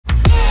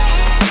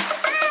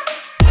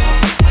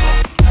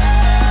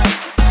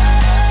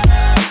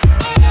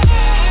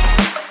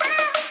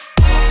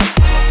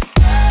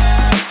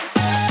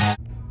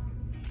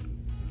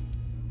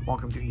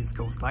welcome to East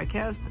Coast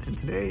Diecast, and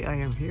today I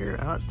am here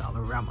at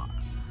Dollarama.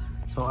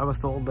 So I was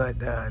told that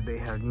they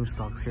have new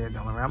stocks here at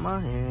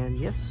Dollarama, and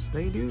yes,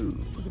 they do.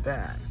 Look at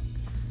that.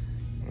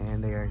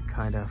 And they are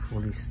kind of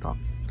fully stocked.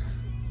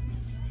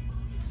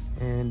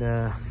 And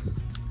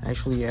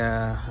actually,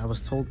 I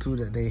was told too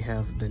that they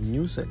have the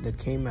new set that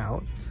came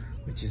out,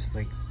 which is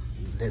like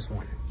this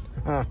one.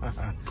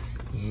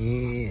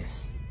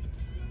 Yes.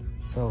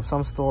 So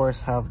some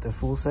stores have the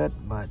full set,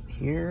 but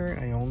here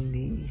I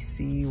only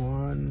see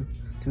 1,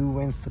 2,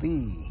 and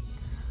 3.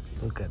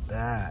 Look at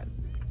that.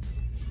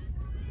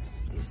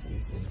 This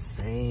is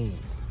insane.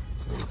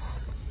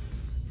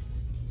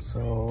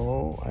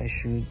 So I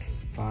should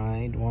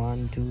find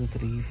 1, 2,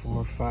 3,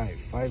 4, 5.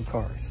 5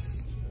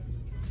 cars.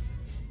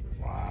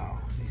 Wow,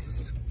 this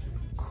is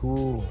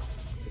cool.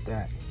 Look at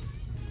that.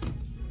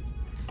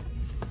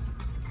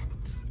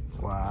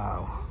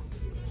 Wow,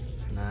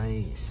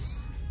 nice.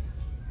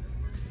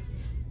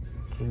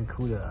 King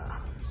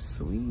Kuda,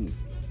 sweet.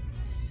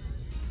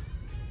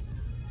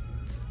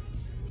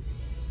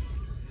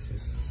 This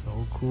is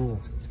so cool.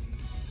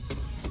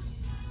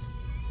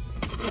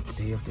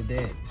 Day of the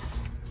Dead.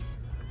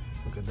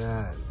 Look at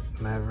that.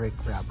 Maverick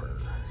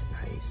Rapper.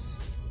 Nice.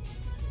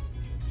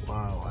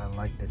 Wow, I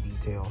like the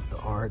details, the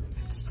art.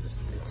 It's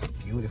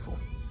beautiful.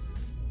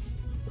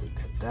 Look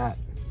at that.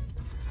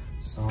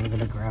 So I'm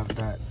gonna grab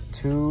that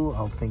too.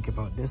 I'll think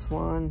about this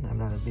one. I'm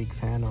not a big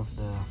fan of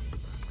the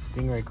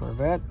Stingray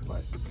Corvette,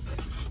 but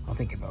I'll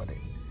think about it.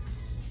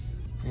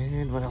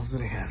 And what else do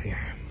they have here?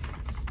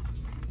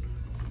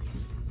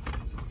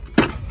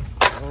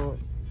 Oh,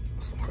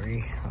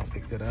 sorry, I'll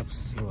pick that up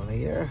a little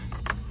later.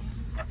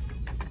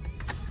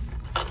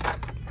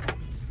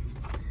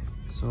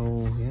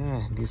 So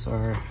yeah, these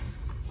are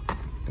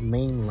the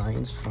main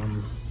lines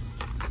from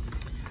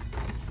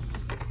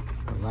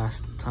the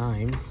last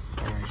time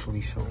I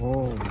actually showed.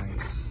 Oh,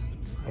 nice.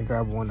 I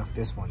grabbed one of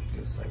this one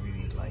because I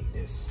really like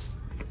this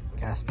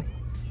casting.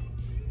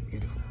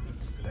 Beautiful.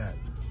 Look at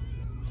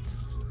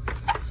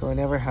that. So I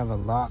never have a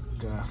luck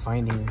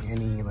finding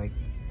any like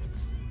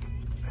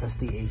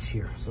SDH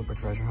here. Super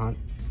Treasure Hunt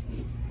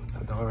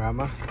at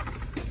Dollarama.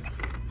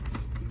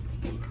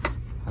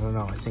 I don't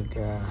know. I think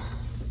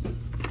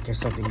there's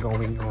something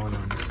going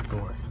on the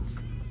store.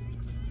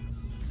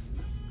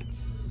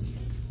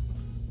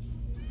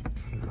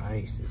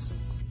 Nice. It's a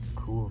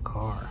cool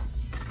car.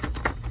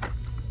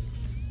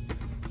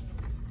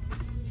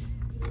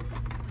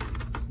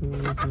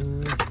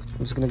 I'm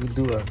just gonna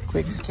do a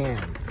quick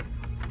scan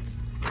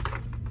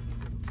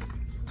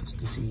just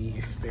to see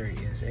if there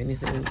is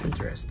anything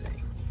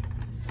interesting.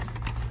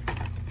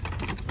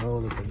 Oh,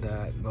 look at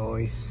that,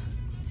 boys.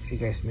 If you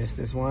guys missed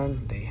this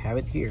one, they have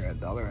it here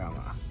at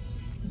Dollarama.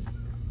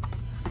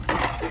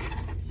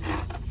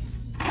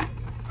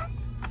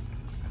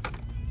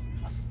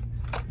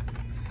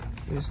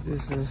 Is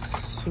this a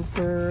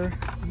super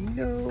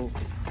no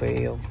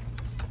fail?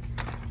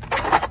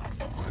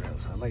 What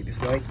else? I like this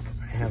bike.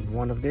 I have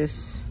one of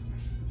this,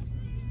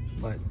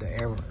 but the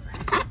error.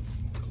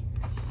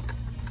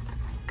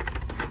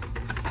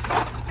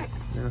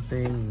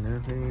 Nothing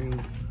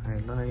I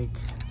like.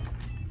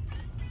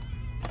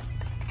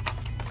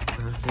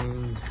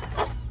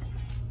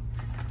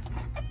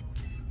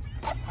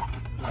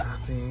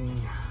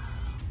 Nothing.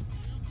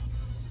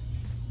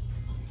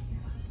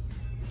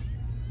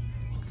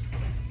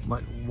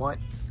 But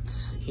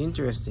what's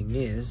interesting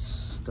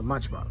is the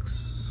Matchbox.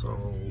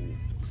 So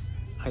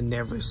I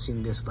never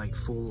seen this like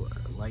full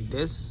like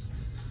this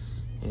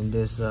in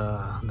this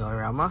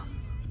Dollarama,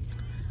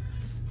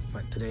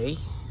 but today,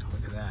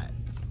 look at that,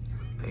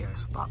 they are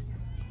stocked.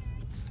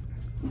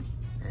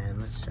 And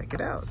let's check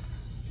it out.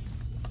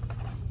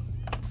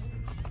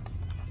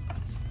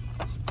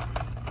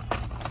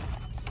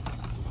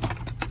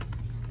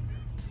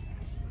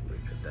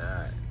 Look at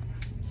that,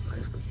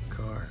 nice looking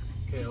car.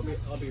 Okay,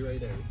 I'll be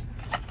right out.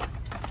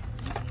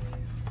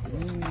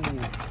 Ooh.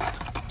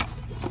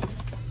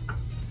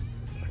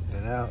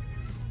 Out.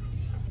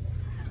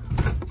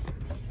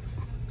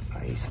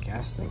 Nice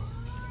casting.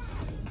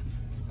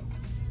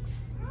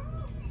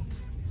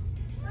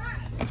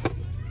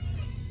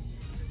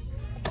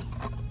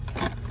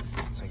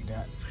 Take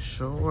that for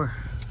sure.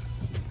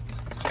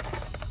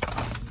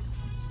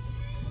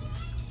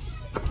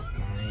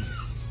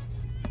 Nice.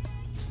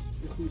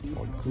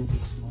 Ford Coupe.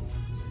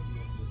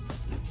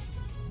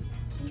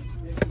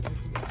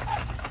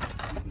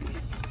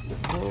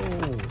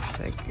 Oh,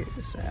 check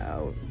this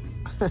out.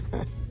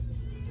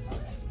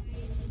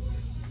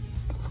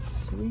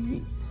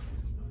 Sweet.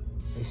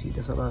 I see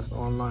this a lot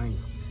online.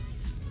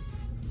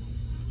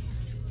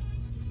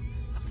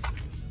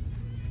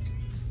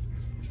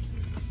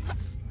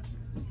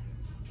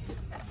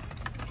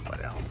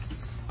 What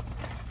else?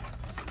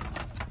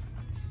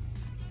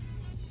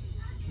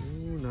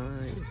 Ooh,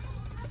 nice.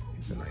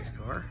 It's a nice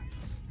car.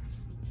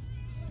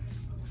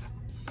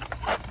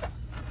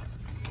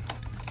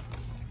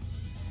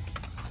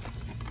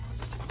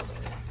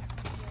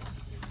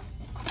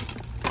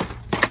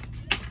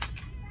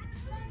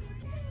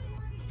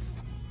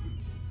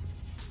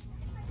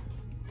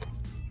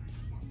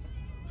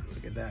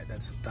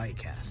 that's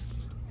diecast.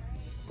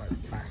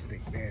 Like plastic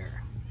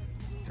there.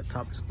 The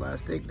top is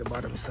plastic, the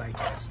bottom is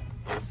diecast.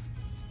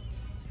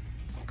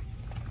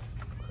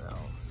 What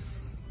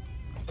else?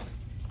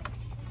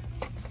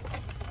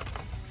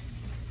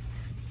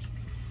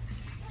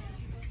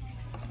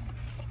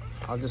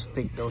 I'll just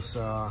pick those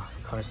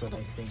cars that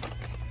I think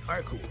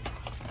are cool.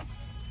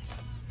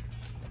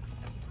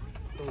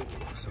 Oh,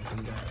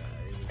 something that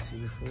I didn't see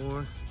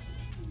before.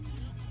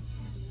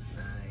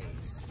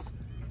 Nice.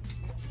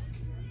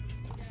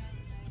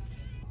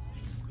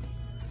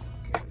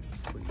 Okay,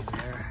 put you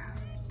there.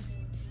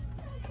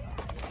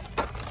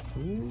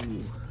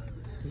 Ooh,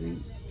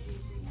 sweet.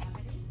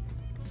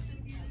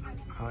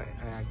 I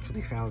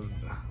actually found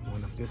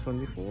one of this one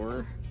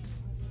before.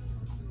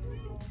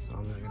 So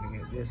I'm not gonna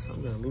get this.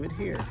 I'm gonna leave it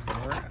here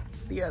for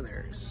the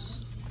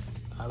others.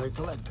 Other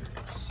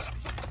collectors.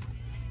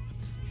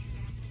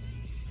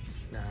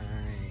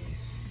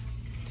 Nice.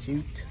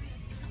 Cute.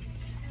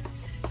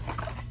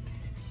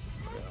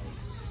 What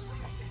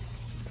else?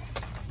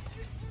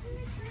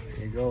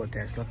 There you go,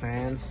 Tesla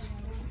fans.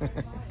 Look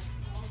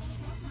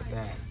at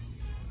that.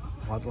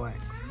 Model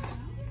X.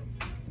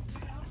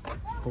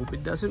 Hope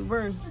it doesn't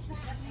burn.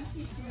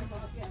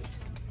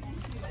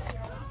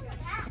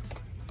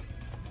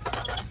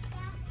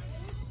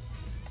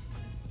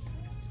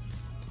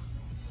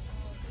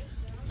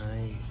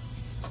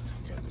 Nice.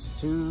 Got this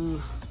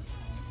too.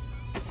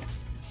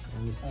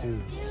 And this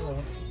too.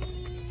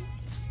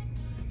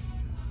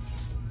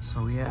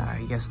 So yeah,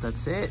 I guess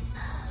that's it.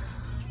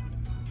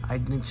 I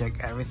didn't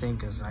check everything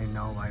because I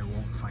know I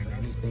won't find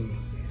anything,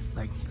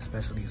 like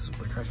especially a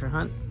super treasure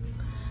hunt.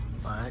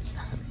 But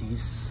at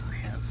least I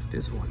have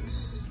this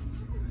ones.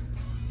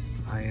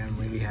 I am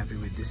really happy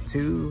with this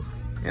too,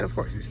 and of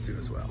course this too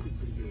as well.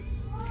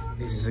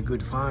 This is a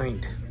good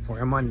find for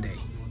a Monday.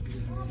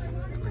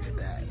 Look at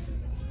that.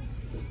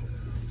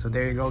 So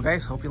there you go,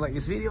 guys. Hope you like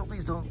this video.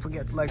 Please don't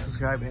forget to like,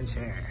 subscribe, and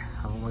share.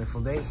 Have a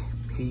wonderful day.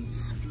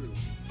 Peace.